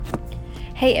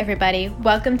Hey everybody,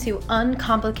 welcome to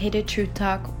Uncomplicated Truth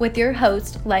Talk with your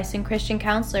host, licensed Christian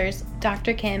counselors,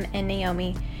 Dr. Kym and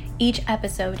Naomi. Each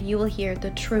episode, you will hear the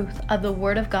truth of the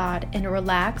Word of God in a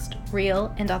relaxed,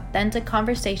 real, and authentic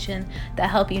conversation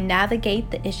that help you navigate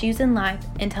the issues in life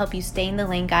and help you stay in the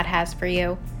lane God has for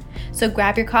you. So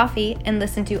grab your coffee and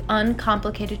listen to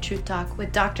Uncomplicated Truth Talk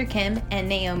with Dr. Kym and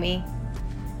Naomi.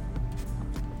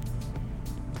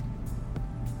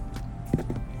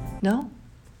 No?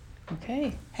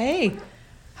 Okay. Hey,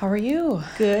 How are you?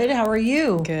 good. How are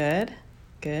you? Good.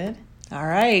 All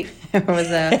right. It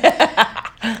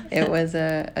was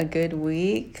a good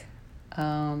week. It's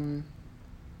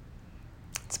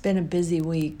been a busy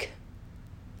week.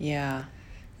 Yeah.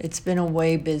 It's been a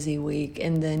way busy week,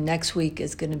 and the next week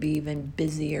is going to be even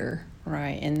busier.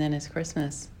 Right. And then it's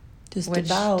Christmas. Just which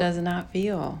about. does not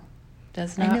feel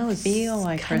it's like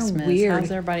kinda Christmas. weird.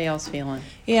 How's everybody else feeling?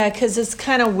 Yeah, because it's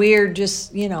kind of weird,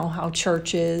 just, how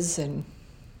church is, and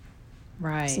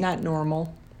Right. it's not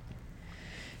normal.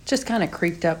 Just kind of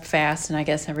creeped up fast, and I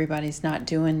guess everybody's not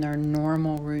doing their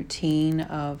normal routine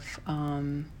of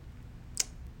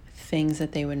things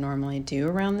that they would normally do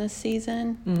around this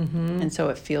season. Mm-hmm. And so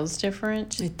it feels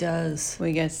different. It does.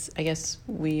 I guess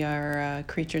we are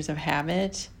creatures of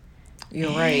habit.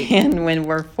 You're right. And when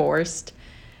we're forced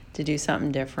to do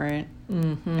something different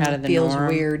out of the Feels norm.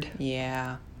 weird.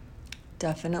 Yeah.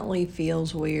 Definitely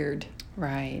feels weird.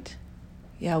 Right.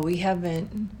 Yeah, we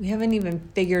haven't even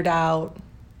figured out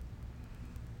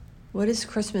what does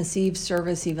Christmas Eve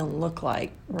service even look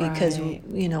like, because Right.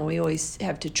 we always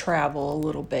have to travel a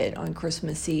little bit on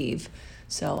Christmas Eve.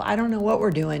 So I don't know what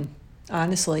we're doing,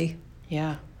 honestly.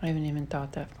 Yeah. I haven't even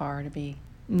thought that far, to be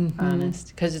Mm-hmm. honest.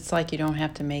 Because it's like you don't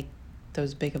have to make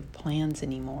those big of plans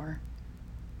anymore.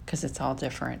 Because it's all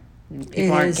different.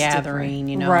 People aren't is gathering,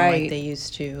 different. like Right. they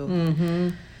used to. Mm-hmm.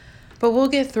 But we'll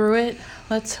get through it.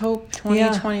 Let's hope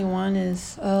 2021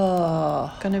 is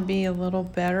Oh, going to be a little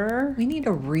better. we need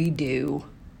a redo,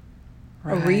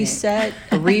 a Right. reset,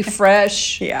 a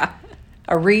refresh, Yeah.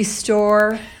 a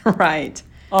restore, Right.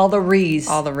 all the re's.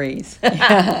 All the re's.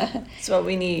 That's what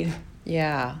we need.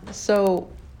 Yeah. So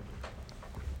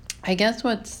I guess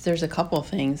there's a couple of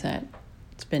things that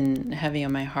it's been heavy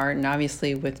on my heart. And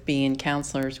obviously with being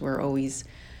counselors, we're always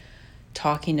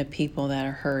talking to people that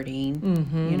are hurting.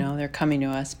 Mm-hmm. They're coming to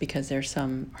us because there's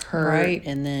some hurt. Right.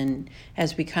 And then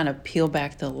as we kind of peel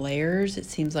back the layers, it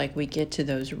seems like we get to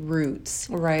those roots.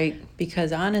 Right.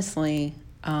 Because honestly,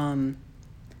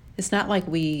 it's not like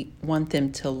we want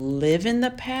them to live in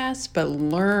the past, but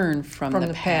learn from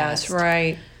the past.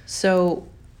 Right. So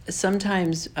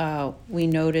sometimes we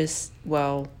notice,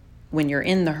 when you're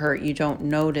in the hurt, you don't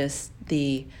notice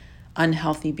the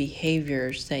unhealthy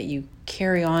behaviors that you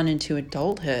carry on into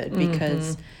adulthood,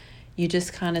 because you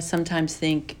just kind of sometimes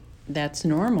think that's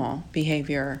normal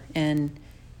behavior. And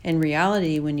in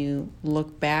reality, when you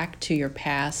look back to your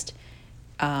past,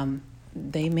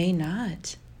 they may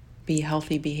not be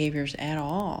healthy behaviors at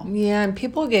all. Yeah, and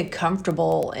people get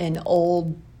comfortable in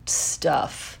old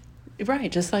stuff.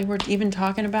 Right, just like we're even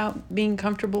talking about being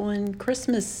comfortable in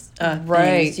Christmas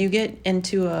Right. things. You get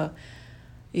into a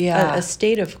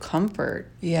state of comfort,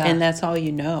 Yeah. and that's all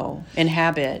you know, and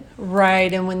habit.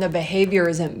 Right, and when the behavior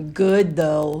isn't good,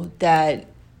 though, that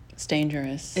It's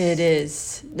dangerous. it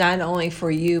is not only for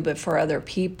you, but for other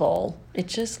people. It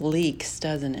just leaks,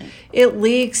 doesn't it? It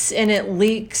leaks, and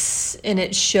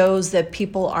it shows that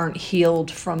people aren't healed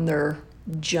from their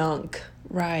junk,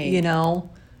 Right.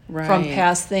 Right. from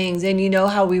past things. And you know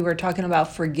how we were talking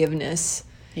about forgiveness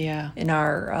Yeah. in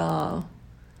our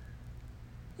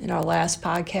last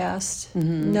podcast?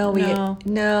 Mm-hmm.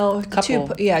 No, Couple.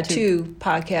 two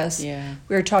podcasts. Yeah.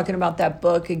 We were talking about that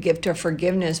book, A Gift of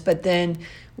Forgiveness, but then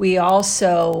we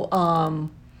also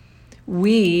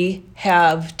we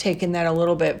have taken that a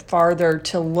little bit farther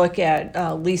to look at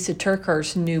Lisa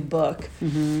Turker's new book,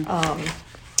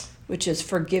 which is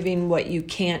Forgiving What You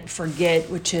Can't Forget,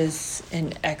 which is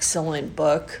an excellent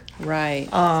book. Right.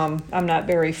 I'm not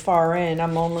very far in.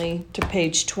 I'm only to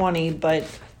page 20, but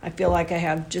I feel like I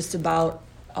have just about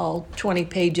all 20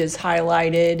 pages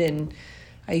highlighted, and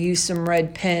I use some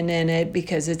red pen in it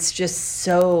because it's just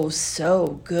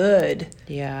so good.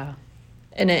 Yeah.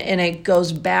 And it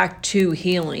goes back to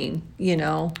healing,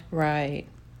 Right.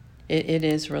 It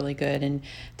is really good. And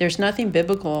there's nothing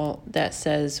biblical that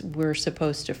says we're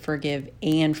supposed to forgive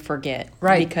and forget.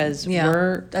 Right. Because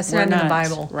that's we're not in the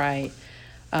Bible. Right.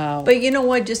 But you know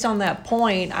what? Just on that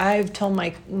point, I've told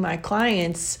my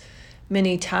clients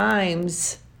many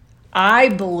times, I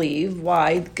believe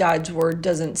why God's word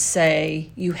doesn't say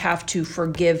you have to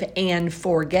forgive and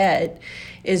forget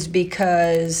is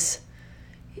because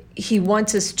he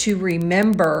wants us to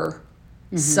remember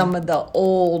some of the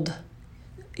old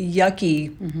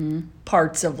yucky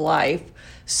parts of life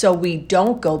so we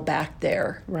don't go back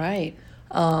there. Right.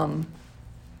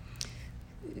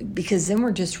 Because then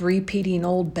we're just repeating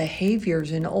old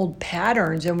behaviors and old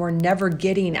patterns, and we're never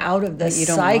getting out of the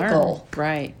cycle. Learn.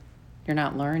 Right. You're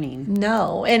not learning.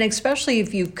 No, and especially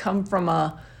if you come from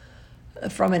an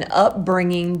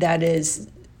upbringing that is,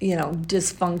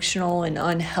 dysfunctional and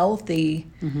unhealthy.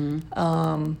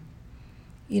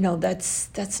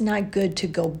 That's not good to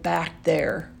go back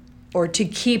there, or to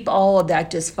keep all of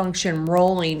that dysfunction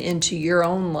rolling into your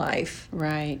own life.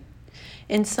 Right.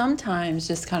 And sometimes,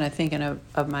 just kind of thinking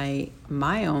of my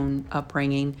own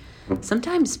upbringing,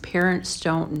 sometimes parents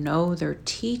don't know they're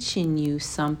teaching you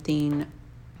something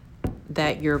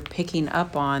that you're picking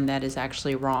up on that is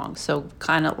actually wrong. So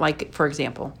kind of like, for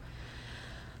example,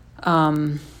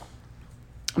 my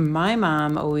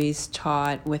mom always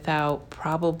taught, without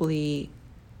probably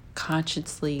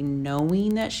consciously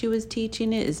knowing that she was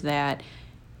teaching it, is that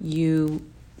you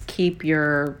keep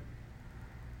your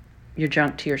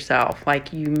junk to yourself.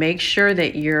 Like, you make sure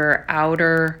that your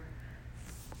outer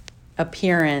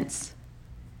appearance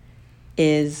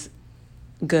is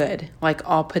good, like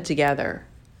all put together,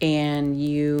 and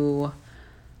you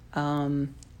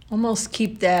almost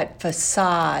keep that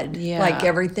facade, like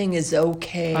everything is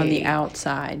okay on the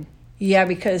outside. Yeah,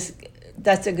 because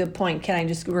that's a good point. Can I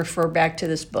just refer back to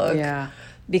this book? Yeah.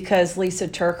 Because Lisa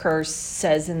Turkhurst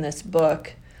says in this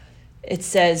book, it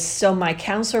says, so my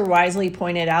counselor wisely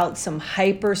pointed out some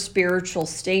hyper-spiritual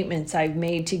statements I've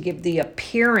made to give the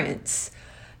appearance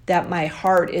that my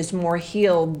heart is more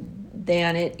healed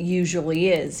than it usually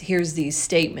is. Here's these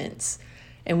statements.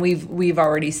 And we've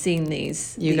already seen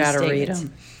these. You got to read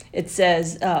them. It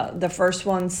says, the first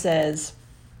one says,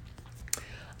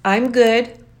 I'm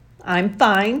good. I'm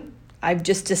fine. I've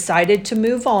just decided to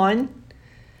move on.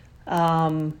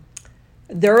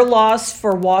 They're lost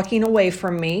for walking away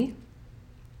from me.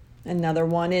 Another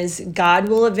one is, God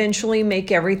will eventually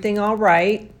make everything all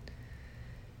right.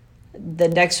 The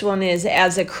next one is,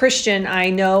 as a Christian,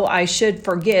 I know I should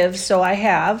forgive, so I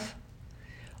have.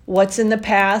 What's in the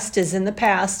past is in the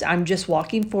past. I'm just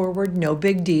walking forward, no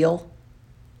big deal.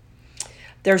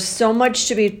 There's so much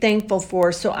to be thankful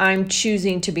for, so I'm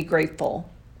choosing to be grateful.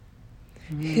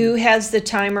 Who has the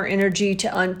time or energy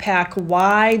to unpack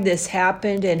why this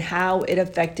happened and how it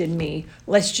affected me?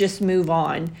 Let's just move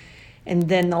on. And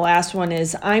then the last one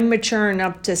is, I'm mature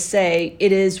enough to say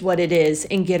it is what it is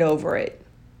and get over it.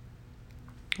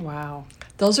 Wow.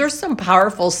 Those are some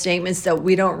powerful statements that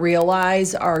we don't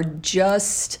realize are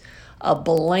just a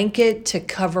blanket to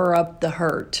cover up the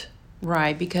hurt.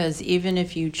 Right, because even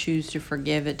if you choose to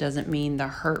forgive, it doesn't mean the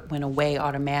hurt went away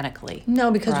automatically. No,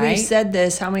 because we've said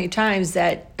this how many times,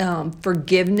 that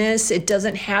forgiveness, it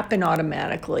doesn't happen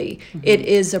automatically. It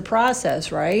is a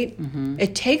process, right?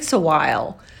 It takes a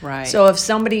while. Right. So if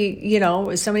somebody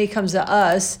comes to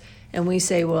us and we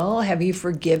say, well, have you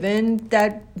forgiven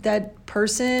that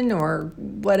person or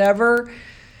whatever?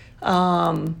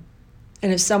 And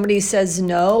if somebody says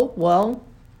no, well,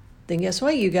 then guess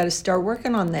what? You got to start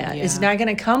working on that. Yeah. It's not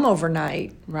going to come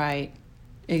overnight. Right.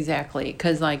 Exactly.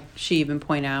 Because like she even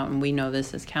pointed out, and we know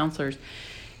this as counselors,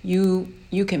 you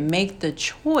can make the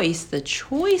choice. The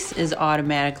choice is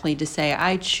automatically to say,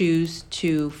 I choose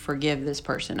to forgive this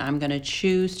person. I'm going to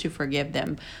choose to forgive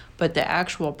them. But the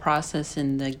actual process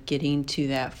in the getting to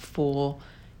that full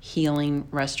healing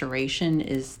restoration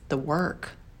is the work.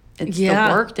 It's the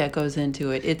work that goes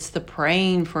into it. It's the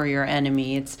praying for your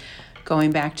enemy. It's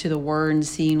going back to the word and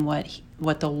seeing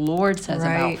what the Lord says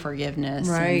about forgiveness.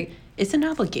 Right. And it's an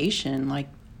obligation. Like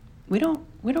we don't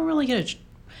really get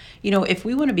if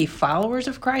we want to be followers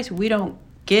of Christ, we don't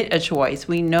get a choice.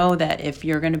 We know that if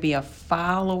you're going to be a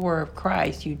follower of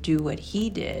Christ, you do what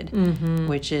he did,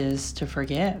 which is to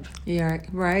forgive. Yeah,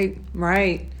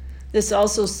 right. This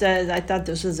also says, I thought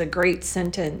this was a great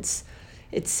sentence.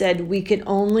 It said, we can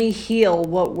only heal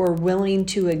what we're willing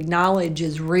to acknowledge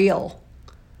is real.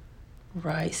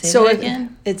 Right. Say that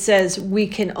again. It says, we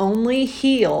can only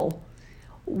heal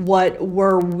what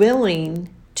we're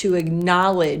willing to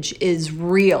acknowledge is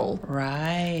real.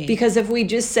 Right. Because if we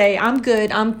just say, I'm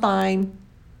good, I'm fine.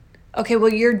 Okay,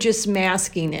 well, you're just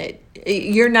masking it.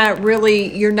 You're not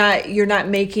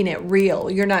making it real.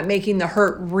 You're not making the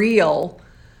hurt real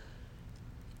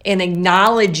and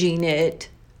acknowledging it.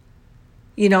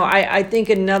 I think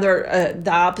another,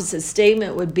 the opposite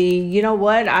statement would be, you know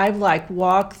what? I've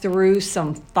walked through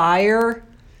some fire.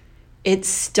 It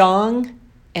stung,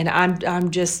 and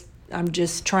I'm just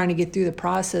trying to get through the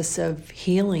process of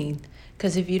healing.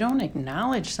 Because if you don't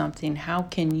acknowledge something, how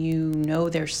can you know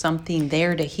there's something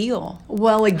there to heal?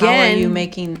 Well, again, how are you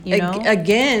making,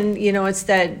 again, it's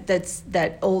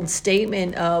that old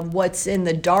statement of what's in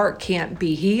the dark can't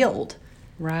be healed.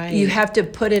 Right. You have to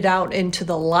put it out into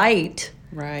the light.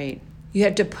 Right. You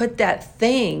have to put that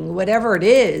thing, whatever it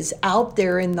is, out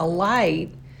there in the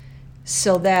light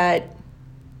so that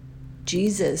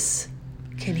Jesus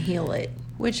can heal it.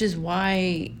 Which is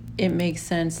why it makes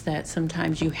sense that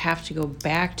sometimes you have to go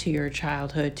back to your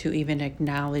childhood to even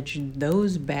acknowledge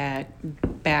those back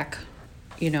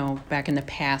in the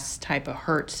past type of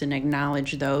hurts, and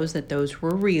acknowledge that those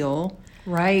were real.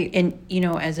 Right. And,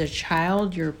 as a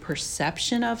child, your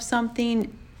perception of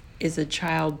something is a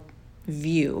child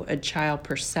view, a child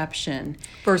perception.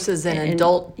 Versus an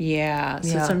adult. Yeah.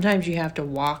 So sometimes you have to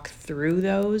walk through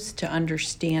those to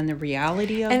understand the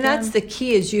reality of them. And that's the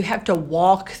key, is you have to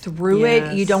walk through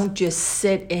it. You don't just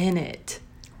sit in it.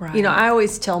 Right. I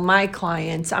always tell my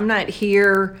clients, I'm not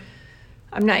here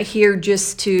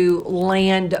just to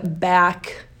land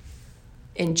back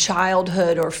in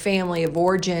childhood or family of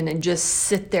origin and just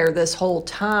sit there this whole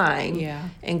time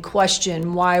and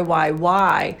question why.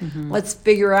 Mm-hmm. Let's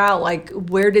figure out,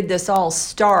 where did this all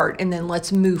start, and then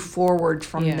let's move forward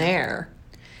from there.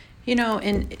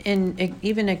 And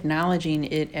even acknowledging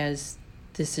it as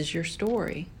this is your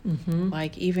story. Mm-hmm.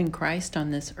 Like even Christ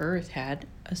on this earth had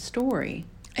a story.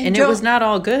 And it was not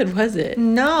all good, was it?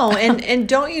 No, and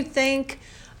don't you think,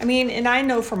 and I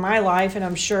know from my life, and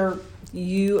I'm sure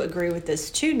you agree with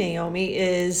this too, Naomi,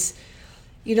 is,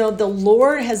 the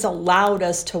Lord has allowed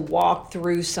us to walk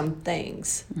through some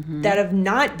things that have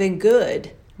not been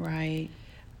good. Right.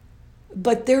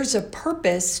 But there's a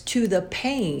purpose to the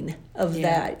pain of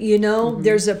that,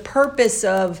 There's a purpose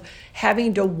of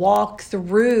having to walk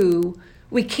through.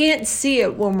 We can't see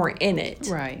it when we're in it.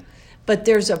 Right. But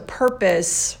there's a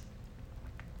purpose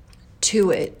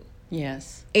to it.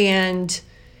 Yes. And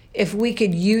if we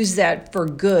could use that for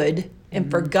good and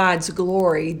for God's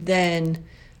glory, then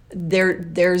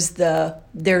there's the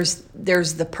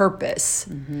purpose.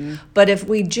 Mm-hmm. But if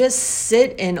we just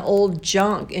sit in old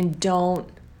junk and don't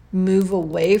move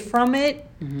away from it,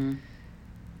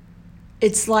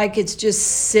 it's like it's just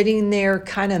sitting there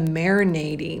kind of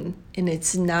marinating, and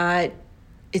it's not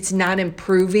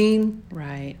improving.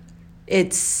 Right.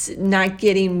 It's not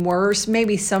getting worse.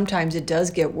 Maybe sometimes it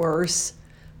does get worse,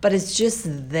 but it's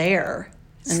just there.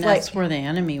 And that's where the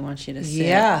enemy wants you to sit.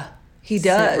 Yeah, he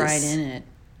does. Sit right in it.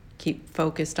 Keep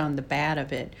focused on the bad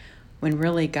of it. When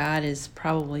really God is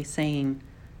probably saying,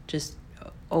 just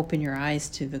open your eyes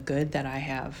to the good that I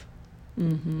have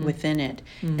within it.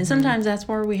 Mm-hmm. And sometimes that's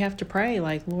where we have to pray,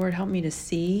 Lord, help me to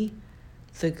see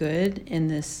the good in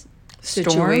this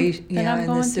storm that I'm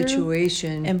going through.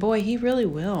 Situation. And boy, he really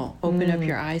will open up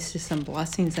your eyes to some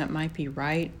blessings that might be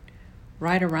right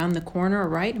around the corner or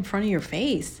right in front of your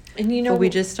face. And but we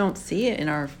just don't see it in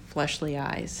our fleshly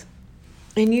eyes.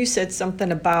 And you said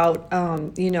something about,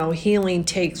 healing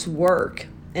takes work.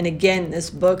 And again,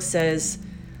 this book says,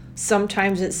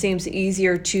 sometimes it seems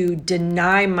easier to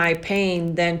deny my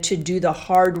pain than to do the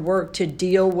hard work to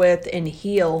deal with and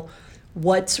heal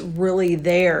what's really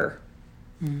there.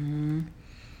 Mm-hmm.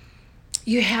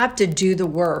 You have to do the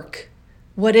work.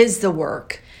 What is the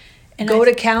work? And go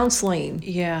to counseling.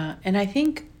 Yeah, and I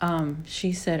think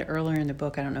she said earlier in the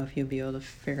book, I don't know if you'll be able to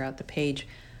figure out the page,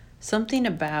 something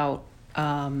about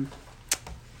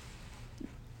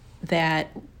that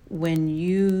when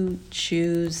you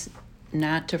choose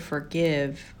not to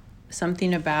forgive,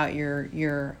 something about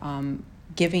your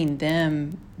giving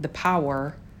them the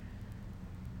power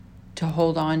to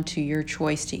hold on to your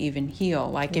choice to even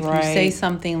heal. Like if you say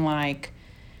something like,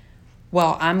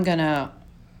 well, I'm gonna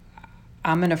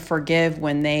forgive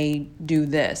when they do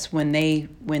this, when they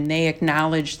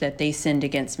acknowledge that they sinned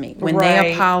against me, when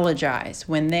they apologize,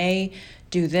 when they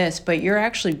do this, but you're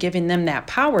actually giving them that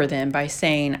power then by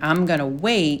saying, I'm going to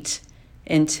wait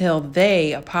until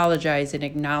they apologize and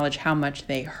acknowledge how much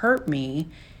they hurt me,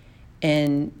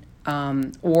 and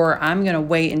or I'm going to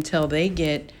wait until they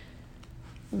get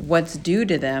what's due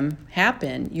to them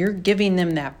happen. You're giving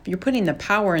them that, you're putting the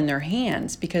power in their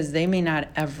hands because they may not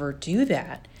ever do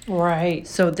that. Right.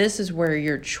 So this is where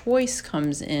your choice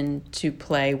comes into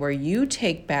play, where you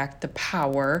take back the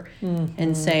power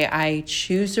and say, I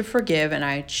choose to forgive, and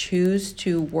I choose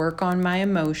to work on my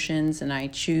emotions, and I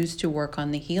choose to work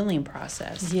on the healing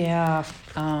process. Yeah.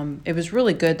 It was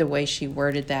really good the way she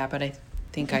worded that, but I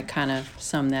think I kind of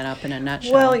summed that up in a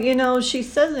nutshell. Well, she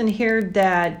says in here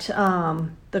that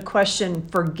the question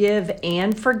forgive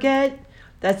and forget,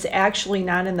 that's actually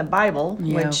not in the Bible,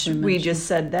 which we just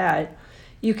said that.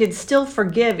 You can still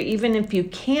forgive even if you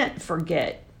can't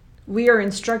forget. We are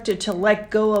instructed to let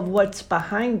go of what's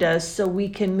behind us so we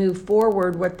can move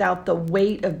forward without the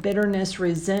weight of bitterness,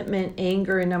 resentment,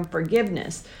 anger, and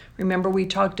unforgiveness. Remember, we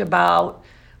talked about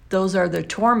those are the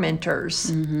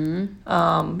tormentors.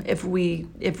 If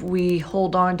we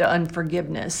hold on to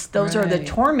unforgiveness, those are the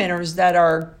tormentors that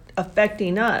are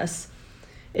affecting us.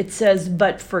 It says,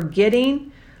 but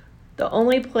forgetting, the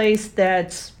only place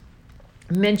that's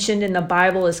mentioned in the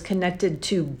Bible is connected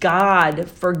to God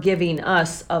forgiving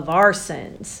us of our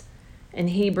sins. In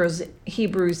Hebrews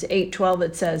 8:12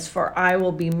 it says, for I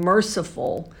will be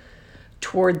merciful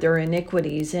toward their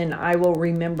iniquities, and I will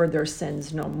remember their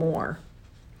sins no more.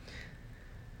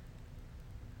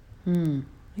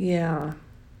 Yeah,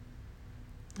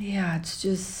 it's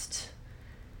just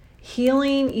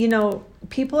healing.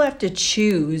 People have to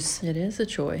choose. It is a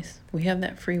choice. We have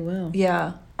that free will.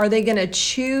 Yeah. Are they going to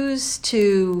choose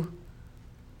to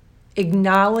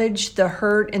acknowledge the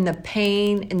hurt and the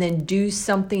pain and then do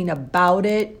something about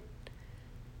it?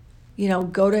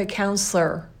 Go to a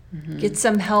counselor, get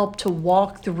some help to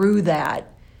walk through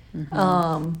that,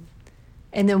 and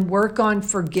then work on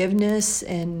forgiveness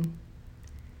and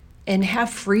have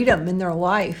freedom in their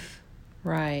life.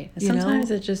 Right.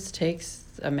 Sometimes it just takes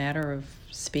a matter of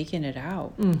speaking it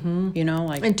out,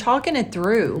 and talking it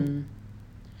through.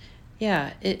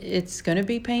 Yeah, it's going to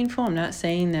be painful. I'm not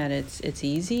saying that it's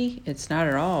easy. It's not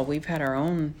at all. We've had our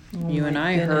own, you and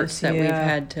I, hurts that we've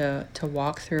had to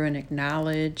walk through and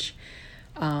acknowledge,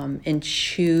 and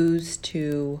choose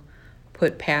to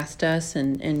put past us.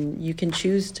 And you can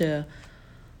choose to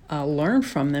learn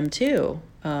from them too.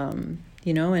 And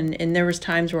there was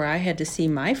times where I had to see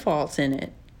my faults in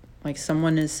it. Like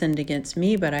someone has sinned against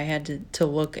me, but I had to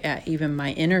look at even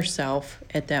my inner self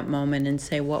at that moment and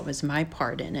say, what was my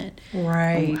part in it?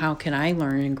 Right. How can I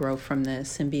learn and grow from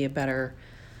this and be a better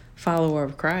follower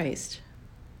of Christ?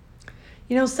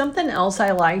 Something else I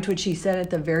liked, which he said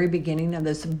at the very beginning of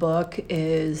this book,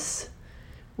 is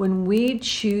when we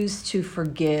choose to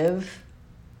forgive,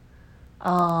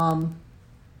 that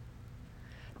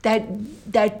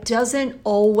doesn't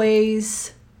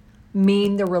always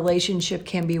mean the relationship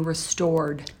can be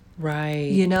restored. Right.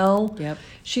 Yep.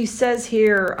 She says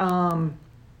here,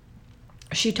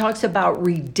 she talks about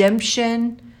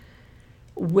redemption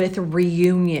with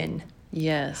reunion.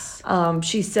 Yes.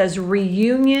 She says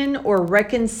reunion or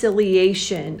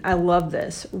reconciliation, I love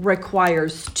this,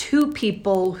 requires two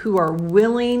people who are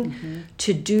willing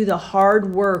to do the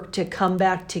hard work to come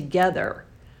back together.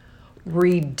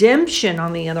 Redemption,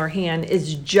 on the other hand,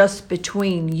 is just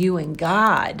between you and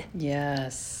God.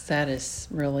 Yes, that is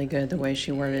really good, the way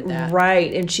she worded that.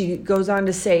 Right, and she goes on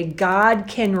to say, God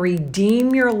can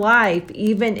redeem your life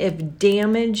even if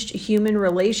damaged human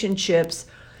relationships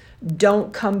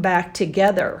don't come back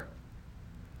together.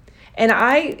 And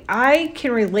I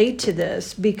can relate to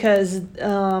this because,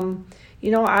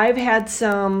 I've had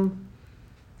some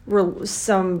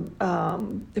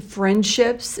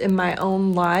friendships in my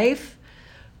own life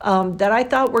that I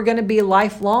thought were going to be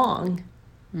lifelong.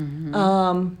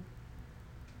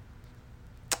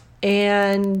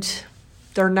 And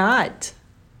they're not.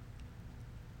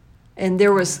 And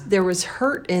there was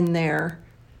hurt in there.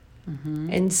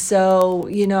 And so,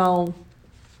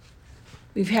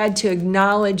 we've had to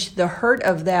acknowledge the hurt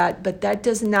of that, but that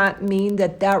does not mean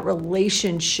that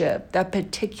relationship, that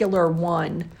particular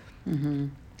one,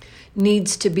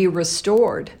 needs to be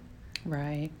restored.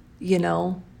 Right.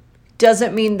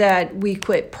 Doesn't mean that we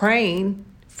quit praying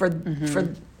for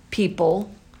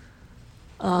people.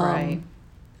 Right.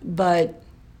 But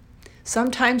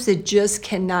sometimes it just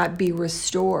cannot be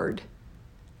restored.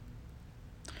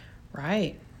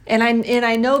 Right. And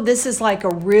I know this is like a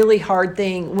really hard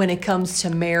thing when it comes to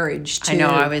marriage too. I know.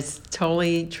 I was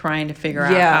totally trying to figure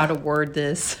out how to word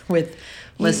this with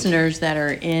listeners that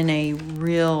are in a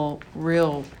real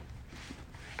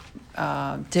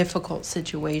difficult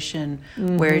situation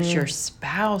where it's your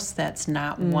spouse that's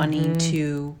not wanting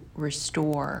to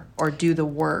restore or do the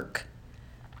work.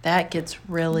 That gets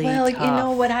really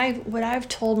tough. what I've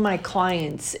told my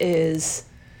clients is,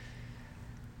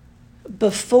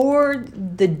 before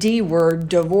the D word,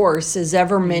 divorce, is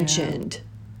ever mentioned,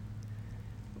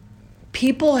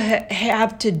 people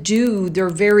have to do their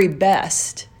very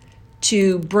best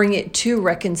to bring it to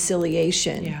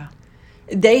reconciliation. Yeah.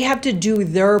 They have to do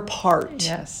their part.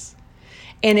 Yes.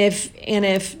 And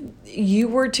if you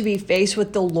were to be faced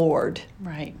with the Lord,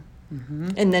 right,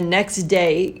 and the next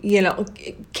day,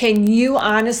 can you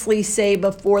honestly say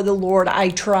before the Lord, I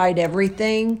tried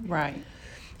everything? right,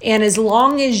 And as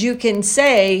long as you can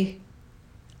say,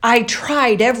 I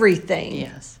tried everything,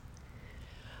 yes,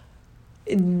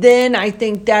 then I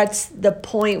think that's the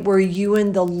point where you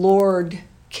and the Lord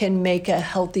can make a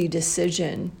healthy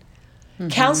decision.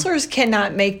 Counselors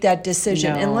cannot make that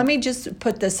decision. No. And let me just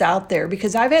put this out there,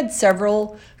 because I've had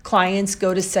several clients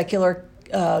go to secular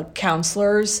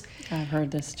counselors. I've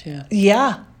heard this too.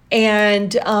 Yeah.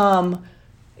 And, I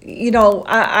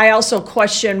also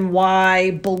question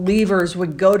why believers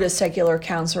would go to secular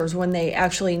counselors when they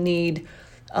actually need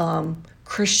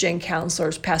Christian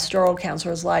counselors, pastoral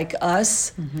counselors like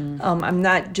us. I'm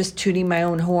not just tooting my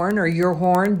own horn or your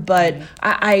horn, but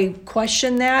I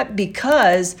question that,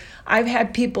 because I've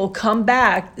had people come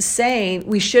back saying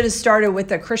we should have started with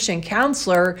a Christian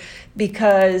counselor,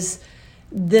 because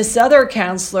this other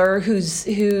counselor who is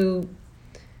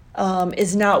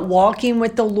not walking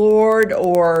with the Lord,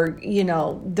 or,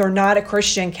 they're not a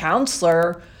Christian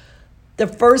counselor, the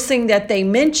first thing that they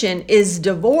mention is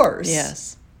divorce.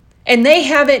 Yes. And they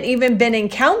haven't even been in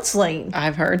counseling.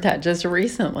 I've heard that just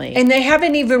recently. And they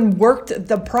haven't even worked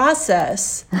the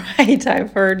process. Right.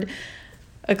 I've heard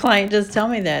a client just tell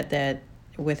me that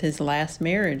with his last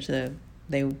marriage, it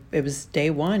was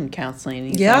day one counseling.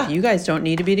 He's like, you guys don't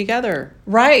need to be together.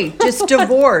 Right. Just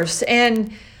divorce.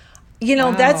 And,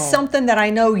 Wow. that's something that I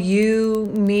know you,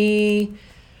 me,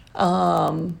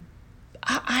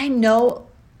 I know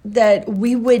that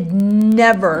we would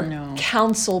never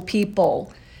counsel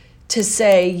people to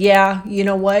say, you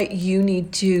know what, you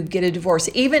need to get a divorce.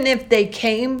 Even if they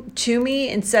came to me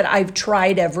and said, I've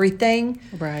tried everything.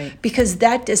 Right. Because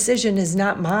that decision is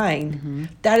not mine.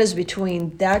 That is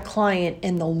between that client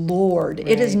and the Lord. Right.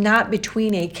 It is not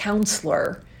between a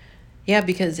counselor. Yeah,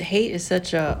 because hate is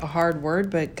such a hard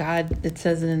word, but God, it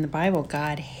says it in the Bible,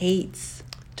 God hates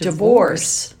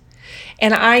divorce.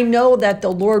 And I know that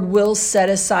the Lord will set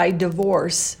aside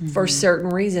divorce for certain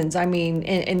reasons. I mean,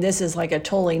 and this is like a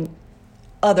totally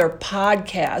other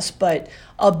podcast, but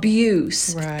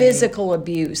abuse, physical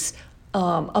abuse,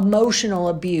 emotional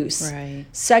abuse,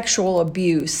 sexual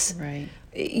abuse. Right.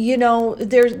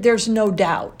 There's no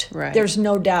doubt. Right. There's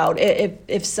no doubt.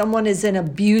 If someone is in an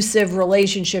abusive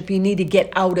relationship, you need to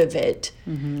get out of it.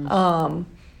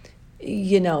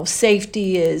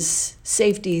 Safety's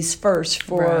first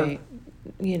for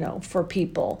for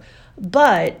people.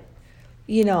 But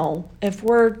if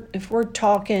we're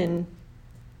talking,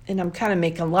 and I'm kind of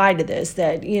making light of this,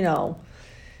 that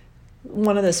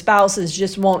one of the spouses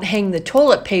just won't hang the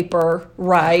toilet paper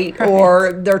right.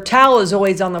 Or their towel is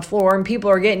always on the floor and people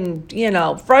are getting,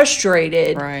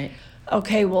 frustrated. Right.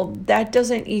 Okay, well, that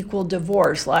doesn't equal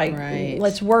divorce.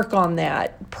 Let's work on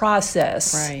that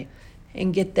process. Right.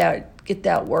 And get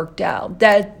that worked out.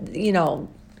 That,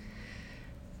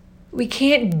 we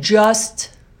can't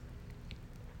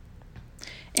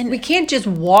just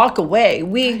walk away.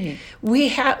 We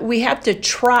have to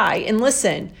try. And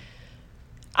listen,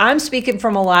 I'm speaking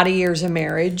from a lot of years of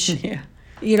marriage. Yeah.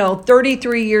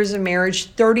 33 years of marriage,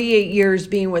 38 years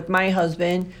being with my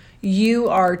husband. You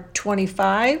are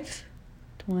 25?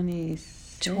 20.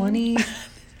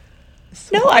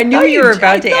 No, I knew you were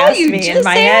about to ask me in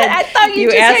my head. I thought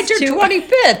you just had your 20.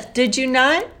 25th. Did you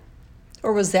not?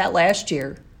 Or was that last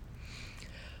year?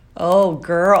 Oh,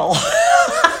 girl.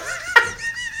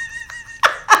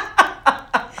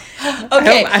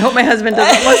 Okay. I hope my husband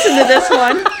doesn't listen to this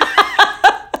one.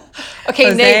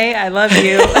 Okay, Jose, I love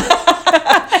you.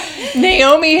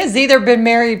 Naomi has either been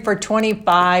married for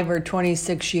 25 or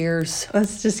 26 years.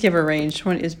 Let's just give a range.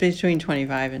 It's between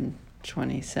 25 and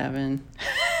 27.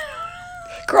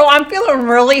 Girl, I'm feeling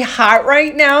really hot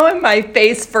right now in my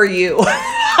face for you.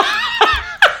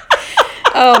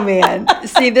 Oh, man.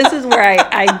 See, this is where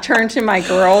I turn to my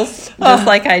girls, just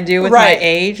like I do with my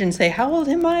age, and say, how old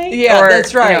am I? Yeah,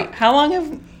 that's right. How long have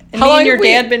me and your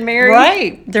dad been married?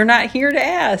 Right. They're not here to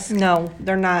ask. No,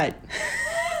 they're not.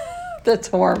 That's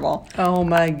horrible. Oh,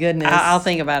 my goodness. I'll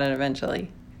think about it eventually.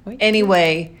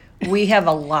 Anyway, we have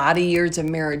a lot of years of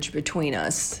marriage between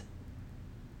us.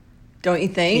 Don't you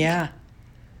think? Yeah.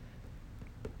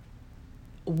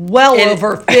 Well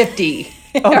over 50.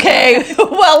 Okay,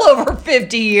 well over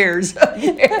 50 years of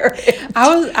marriage.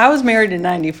 I was married in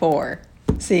 94.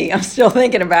 See, I'm still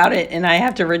thinking about it, and I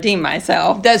have to redeem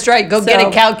myself. That's right. Go get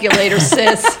a calculator,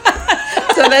 sis.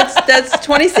 So that's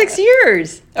 26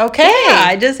 years. Okay. Yeah,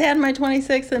 I just had my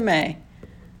 26th in May.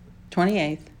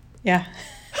 28th. Yeah.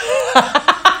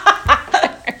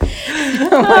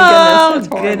 Oh,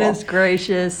 goodness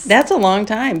gracious. That's a long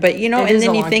time. But, and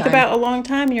then you think time. about a long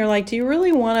time, and you're like, do you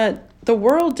really want to... The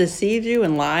world deceives you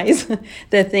and lies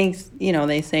that thinks,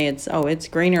 they say it's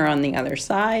greener on the other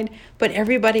side. But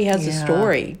everybody has a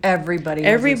story.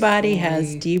 Everybody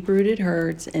has deep-rooted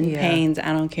hurts and pains.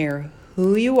 I don't care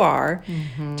who you are.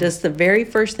 Just the very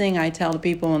first thing I tell the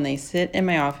people when they sit in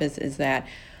my office is that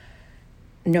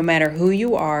no matter who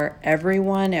you are,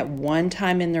 everyone at one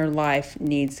time in their life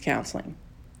needs counseling.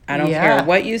 I don't care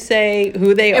what you say,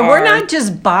 who they are. And we're not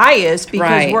just biased because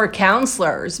Right. we're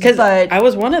counselors. Because But I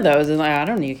was one of those, and like, I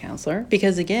don't need a counselor.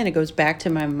 Because again, it goes back to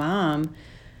my mom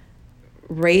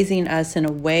raising us in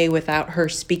a way without her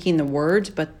speaking the words,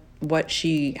 but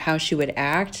how she would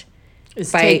act.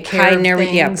 is take care of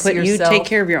things you yourself. take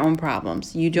care of your own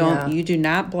problems. You don't. Yeah. You do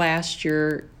not blast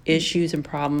your issues and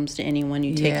problems to anyone.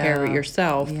 You take care of it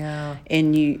yourself. Yeah.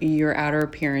 And your outer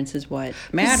appearance is what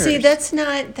matters. See, that's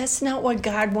not what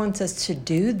God wants us to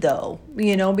do, though.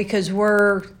 Because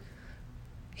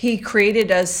He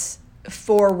created us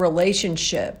for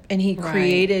relationship, and He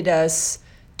created us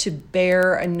to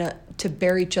bear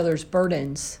each other's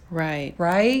burdens. right.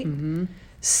 Right? Mm-hmm.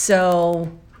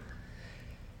 So,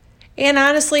 and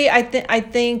honestly, I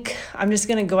think I'm just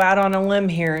going to go out on a limb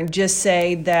here and just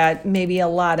say that maybe a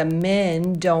lot of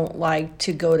men don't like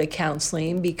to go to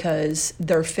counseling because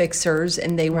they're fixers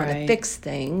and they want to Right. fix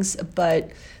things. But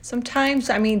sometimes,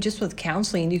 just with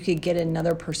counseling, you could get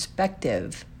another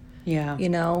perspective. Yeah.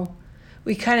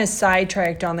 We kind of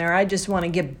sidetracked on there. I just want to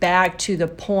get back to the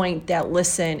point that,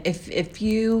 listen, if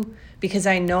you, because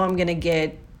I know I'm going to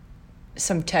get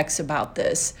some texts about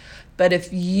this, but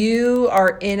if you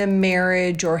are in a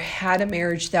marriage or had a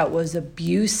marriage that was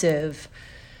abusive,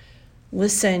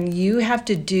 listen, you have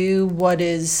to do what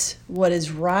is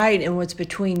right and what's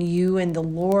between you and the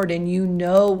Lord, and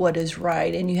what is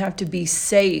right, and you have to be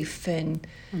safe. And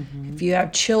if you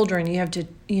have children, you have to,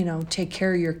 take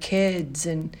care of your kids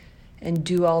and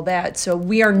do all that. So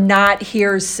we are not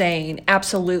here saying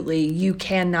absolutely you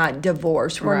cannot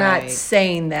divorce. We're not Right.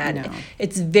 saying that. No.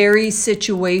 It's very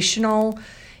situational,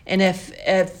 and if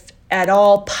at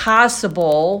all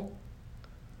possible,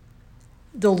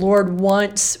 the Lord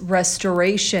wants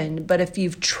restoration. But if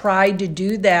you've tried to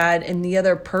do that and the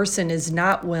other person is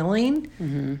not willing,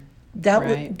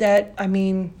 Right.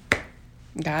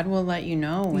 God will let you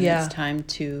know when Yeah. it's time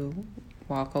to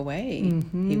walk away.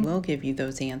 He will give you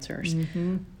those answers.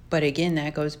 But again,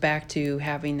 that goes back to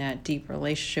having that deep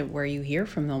relationship where you hear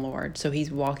from the Lord. So He's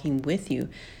walking with you.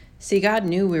 See, God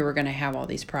knew we were going to have all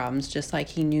these problems, just like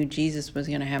He knew Jesus was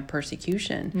going to have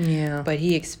persecution. Yeah. But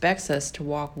He expects us to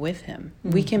walk with Him.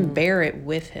 We can bear it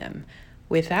with Him.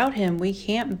 Without Him, we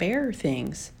can't bear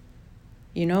things.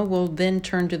 We'll then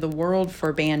turn to the world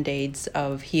for Band-Aids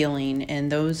of healing,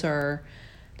 and those are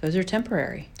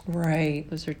temporary. Right.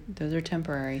 Those are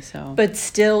temporary. So, But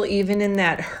still, even in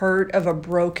that hurt of a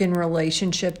broken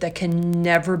relationship that can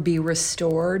never be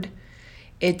restored,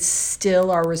 it's still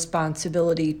our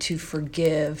responsibility to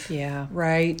forgive. yeah.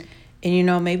 Right?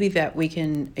 And maybe that we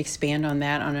can expand on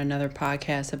that on another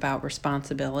podcast about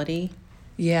responsibility,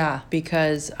 Yeah.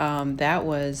 because that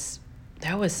was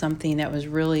something that was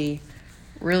really,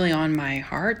 really on my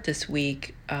heart this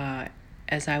week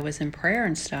as I was in prayer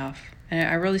and stuff. And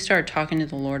I really started talking to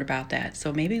the Lord about that.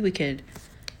 So maybe we could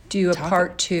Do a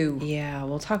part 2. Yeah,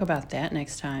 we'll talk about that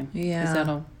next time. Yeah.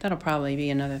 'Cause that'll probably be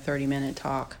another 30-minute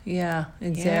talk. Yeah,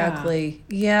 exactly.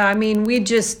 Yeah, we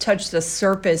just touched the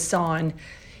surface on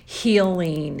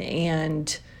healing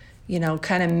and,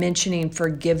 kind of mentioning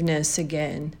forgiveness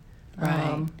again.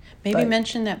 Right. Maybe but-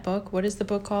 mention that book. What is the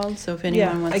book called? So if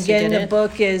anyone wants again, to get the it.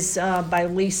 book is by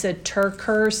Lisa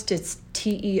Turkhurst. It's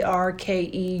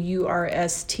Terkeurst.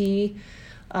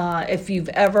 If you've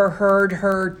ever heard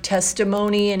her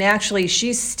testimony, and actually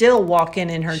she's still walking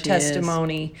in her She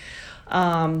testimony.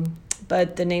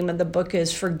 But the name of the book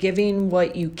is Forgiving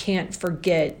What You Can't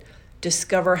Forget.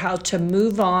 Discover how to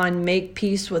move on, make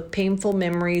peace with painful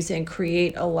memories, and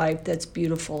create a life that's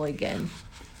beautiful again.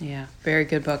 Yeah, very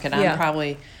good book. And Yeah. I'm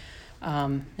probably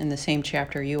in the same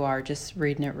chapter you are, just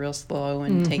reading it real slow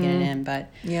and taking it in. But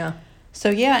Yeah. so,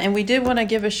 yeah, and we did want to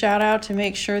give a shout out to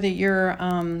make sure that you're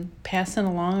passing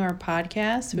along our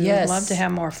podcast. We Yes. would love to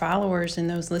have more followers and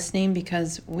those listening,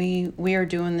 because we are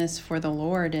doing this for the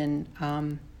Lord. And,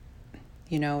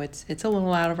 it's a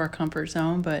little out of our comfort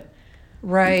zone, but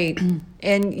Right.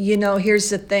 And, here's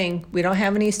the thing. We don't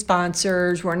have any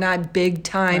sponsors. We're not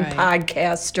big-time Right.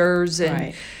 podcasters.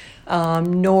 And Right.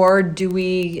 nor do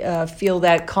we feel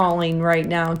that calling right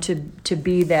now to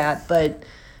be that. But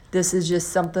this is just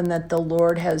something that the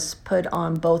Lord has put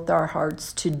on both our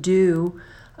hearts to do.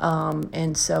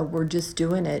 And so we're just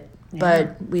doing it. Yeah.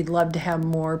 But we'd love to have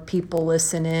more people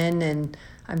listen in. And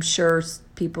I'm sure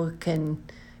people can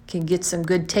get some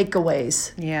good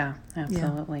takeaways. yeah,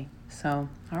 absolutely. So,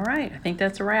 all right. I think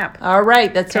that's a wrap. All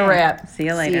right. That's a Okay. wrap. See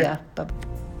you later. See ya. Bye.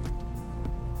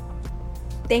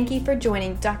 Thank you for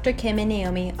joining Dr. Kym and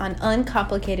Naomi on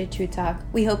Uncomplicated Truth Talk.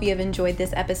 We hope you have enjoyed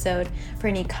this episode. For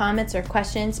any comments or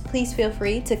questions, please feel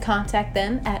free to contact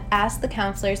them at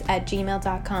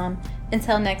askthecounselors@gmail.com.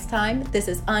 Until next time, this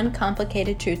is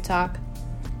Uncomplicated Truth Talk.